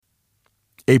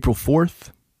April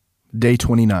 4th, day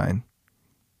 29.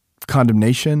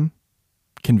 Condemnation,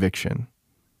 conviction.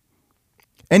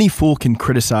 Any fool can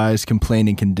criticize, complain,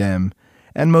 and condemn,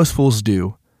 and most fools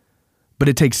do, but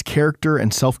it takes character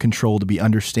and self-control to be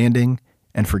understanding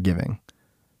and forgiving.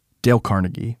 Dale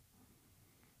Carnegie.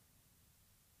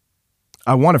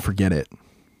 I want to forget it.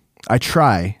 I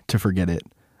try to forget it.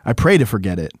 I pray to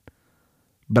forget it,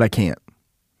 but I can't.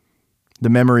 The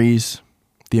memories,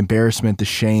 the embarrassment, the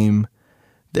shame,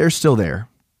 they're still there.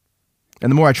 And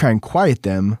the more I try and quiet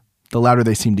them, the louder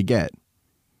they seem to get.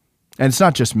 And it's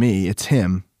not just me, it's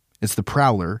him. It's the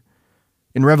prowler.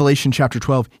 In Revelation chapter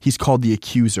 12, he's called the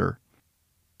accuser.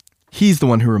 He's the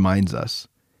one who reminds us.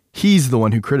 He's the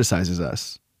one who criticizes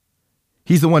us.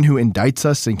 He's the one who indicts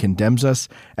us and condemns us.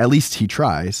 At least he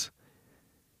tries.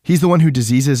 He's the one who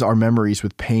diseases our memories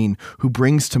with pain, who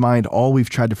brings to mind all we've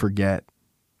tried to forget.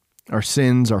 Our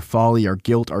sins, our folly, our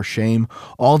guilt, our shame,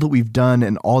 all that we've done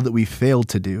and all that we've failed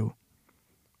to do.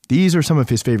 These are some of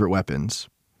his favorite weapons.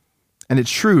 And it's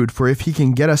shrewd, for if he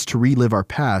can get us to relive our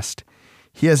past,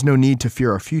 he has no need to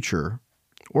fear our future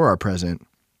or our present.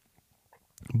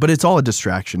 But it's all a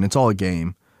distraction. It's all a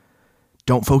game.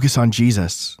 Don't focus on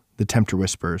Jesus, the tempter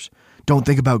whispers. Don't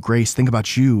think about grace. Think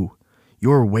about you,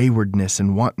 your waywardness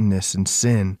and wantonness and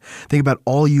sin. Think about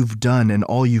all you've done and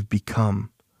all you've become.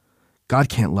 God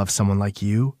can't love someone like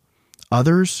you.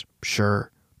 Others,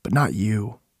 sure, but not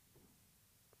you.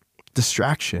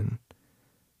 Distraction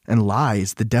and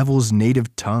lies, the devil's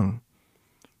native tongue.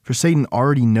 For Satan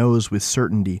already knows with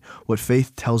certainty what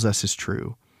faith tells us is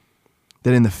true,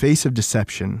 that in the face of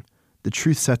deception, the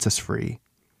truth sets us free.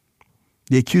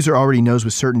 The accuser already knows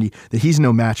with certainty that he's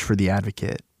no match for the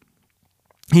advocate.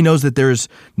 He knows that there is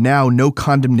now no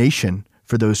condemnation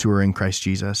for those who are in Christ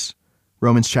Jesus.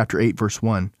 Romans chapter 8, verse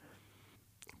 1.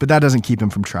 But that doesn't keep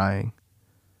him from trying.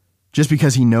 Just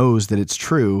because he knows that it's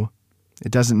true,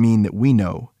 it doesn't mean that we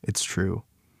know it's true.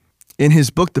 In his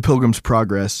book, The Pilgrim's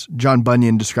Progress, John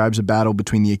Bunyan describes a battle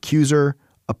between the accuser,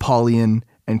 Apollyon,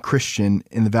 and Christian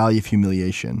in the Valley of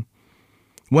Humiliation.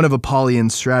 One of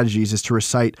Apollyon's strategies is to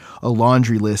recite a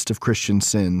laundry list of Christian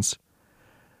sins.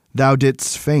 Thou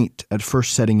didst faint at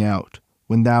first setting out,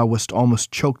 when thou wast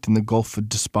almost choked in the gulf of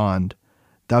despond.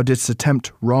 Thou didst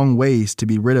attempt wrong ways to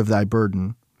be rid of thy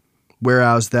burden,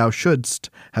 whereas thou shouldst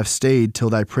have stayed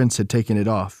till thy prince had taken it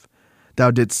off.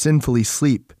 Thou didst sinfully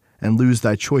sleep and lose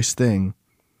thy choice thing.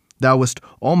 Thou wast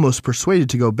almost persuaded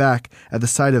to go back at the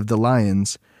sight of the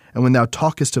lions, and when thou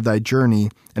talkest of thy journey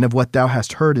and of what thou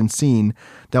hast heard and seen,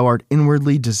 thou art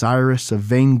inwardly desirous of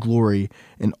vain glory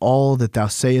in all that thou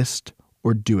sayest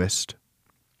or doest.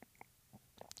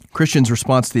 Christian's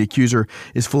response to the accuser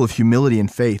is full of humility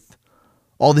and faith.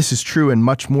 All this is true and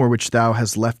much more which thou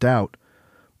hast left out.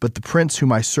 But the prince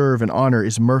whom I serve and honor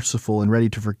is merciful and ready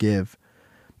to forgive.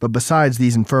 But besides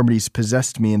these infirmities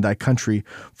possessed me in thy country,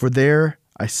 for there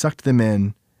I sucked them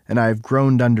in, and I have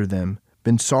groaned under them,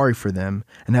 been sorry for them,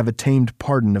 and have attained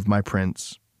pardon of my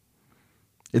prince.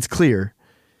 It's clear,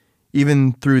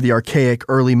 even through the archaic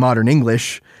early modern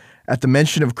English, at the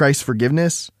mention of Christ's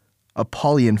forgiveness,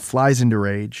 Apollyon flies into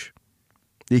rage.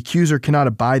 The accuser cannot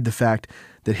abide the fact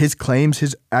that his claims,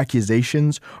 his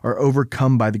accusations, are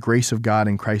overcome by the grace of God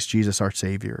in Christ Jesus our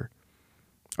Savior.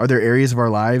 Are there areas of our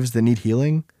lives that need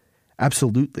healing?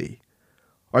 Absolutely.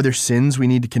 Are there sins we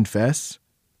need to confess?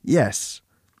 Yes.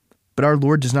 But our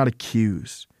Lord does not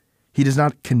accuse. He does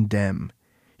not condemn.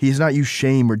 He does not use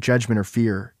shame or judgment or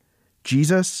fear.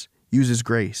 Jesus uses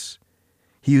grace.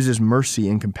 He uses mercy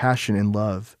and compassion and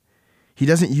love. He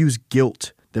doesn't use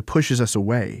guilt that pushes us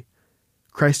away.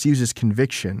 Christ uses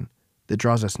conviction that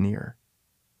draws us near.